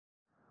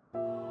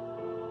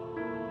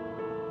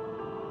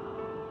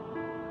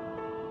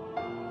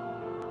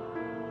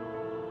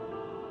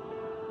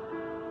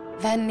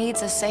Ven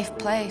needs a safe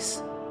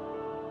place.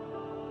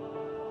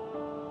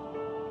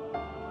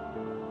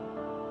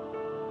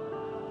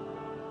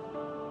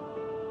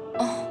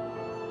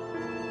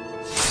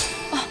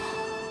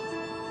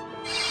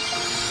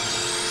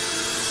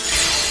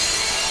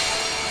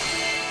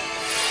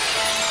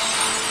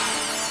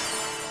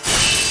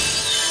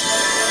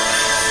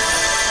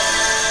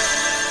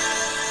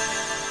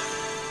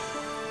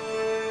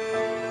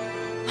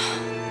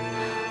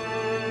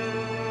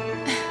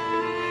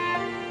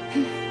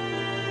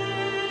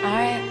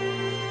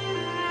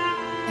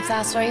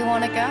 That's where you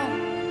want to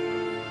go.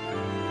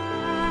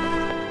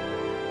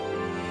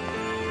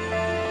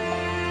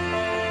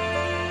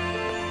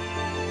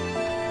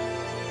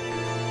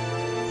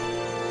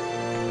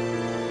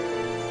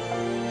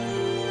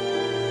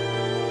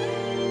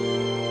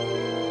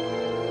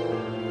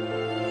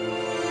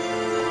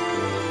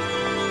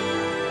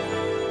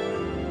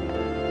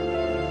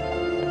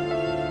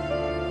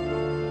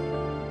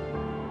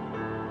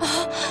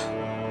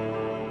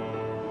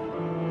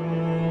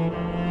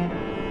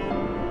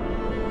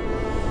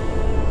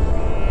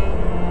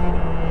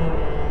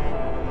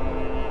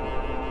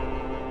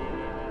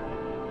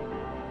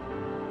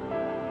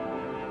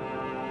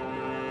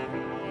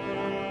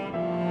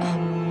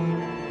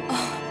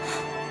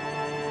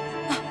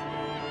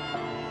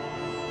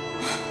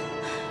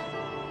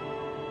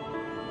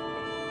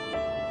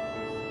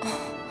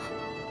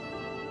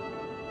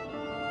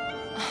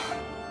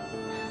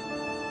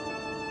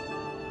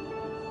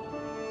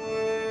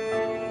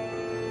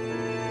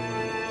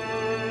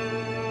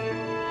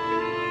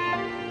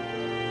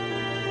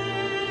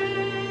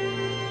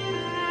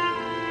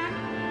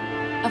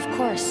 Of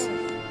course,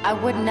 I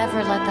would never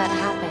let that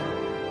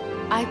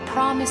happen. I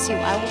promise you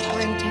I will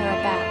bring Terra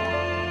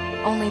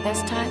back. Only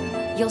this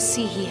time, you'll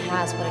see he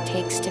has what it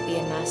takes to be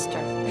a master.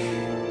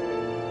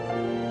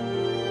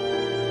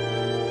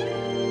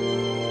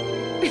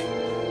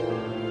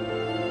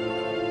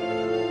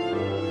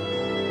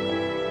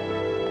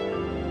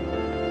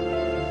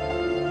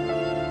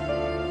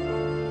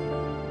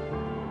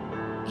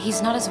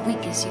 He's not as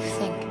weak as you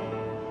think.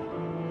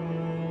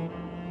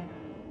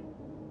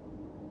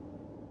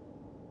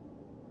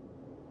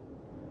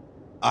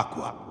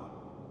 Aqua.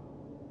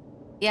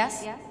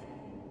 Yes?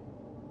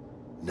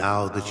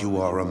 Now that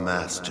you are a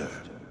master,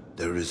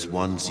 there is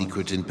one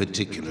secret in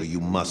particular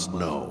you must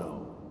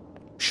know.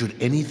 Should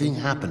anything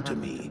happen to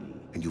me,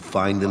 and you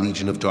find the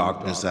Legion of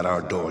Darkness at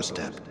our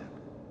doorstep,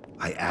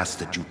 I ask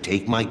that you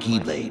take my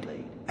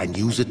Keyblade and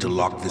use it to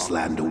lock this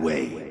land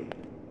away.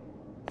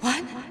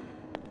 What?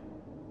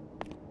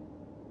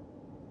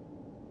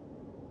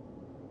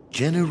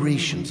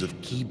 Generations of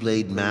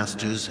Keyblade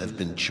Masters have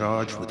been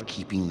charged with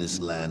keeping this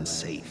land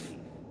safe.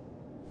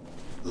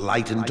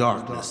 Light and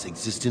darkness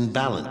exist in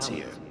balance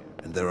here,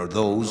 and there are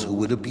those who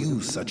would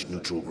abuse such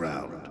neutral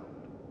ground.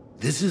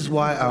 This is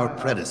why our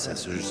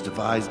predecessors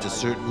devised a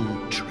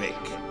certain trick.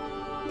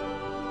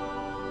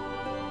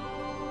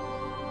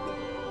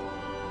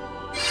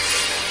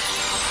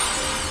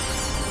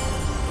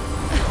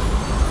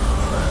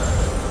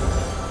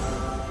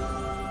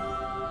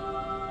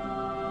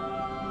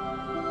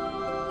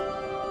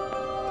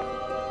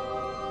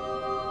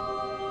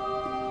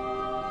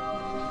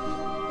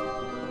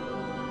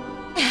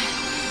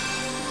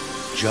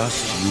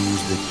 Just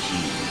use the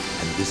key,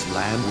 and this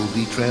land will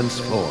be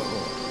transformed.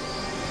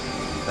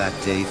 From that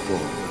day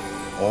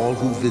forward, all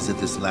who visit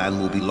this land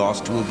will be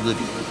lost to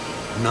oblivion,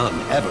 none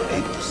ever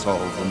able to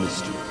solve the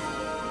mystery.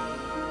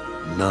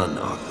 None,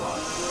 Aqua,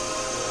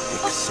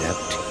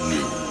 except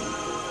you.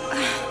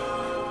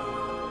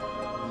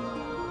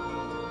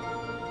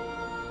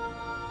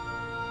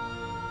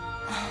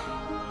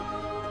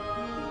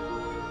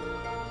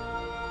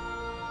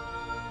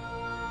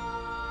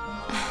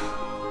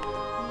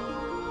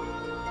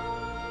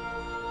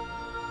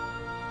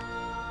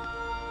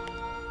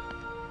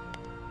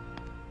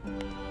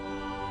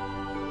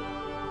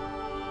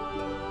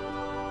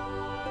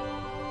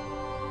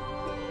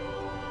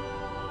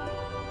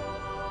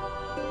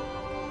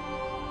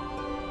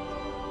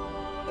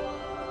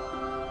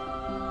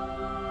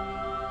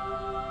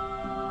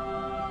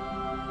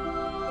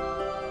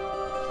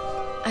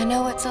 I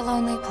know it's a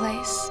lonely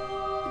place,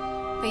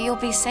 but you'll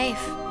be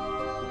safe.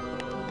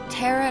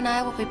 Terra and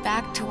I will be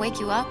back to wake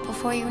you up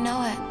before you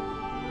know it.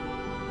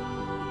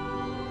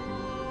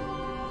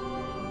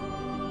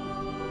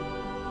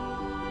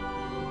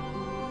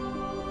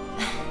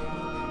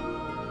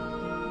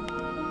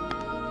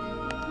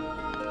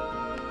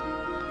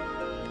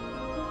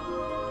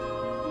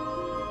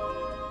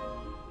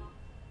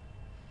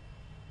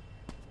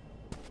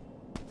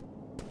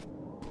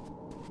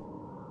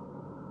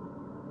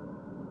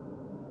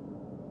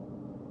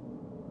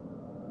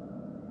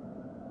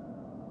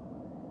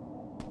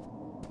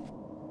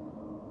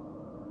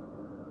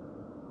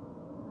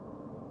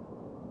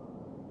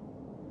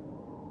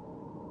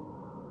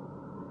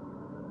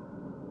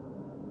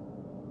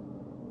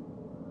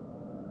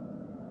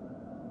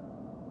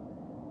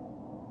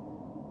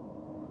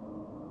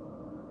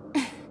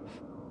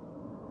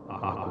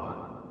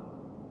 Aqua,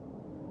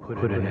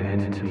 put an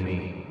end to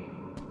me.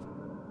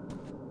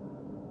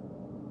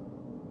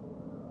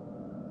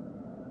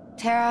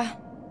 Terra,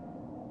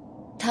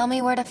 tell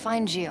me where to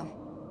find you.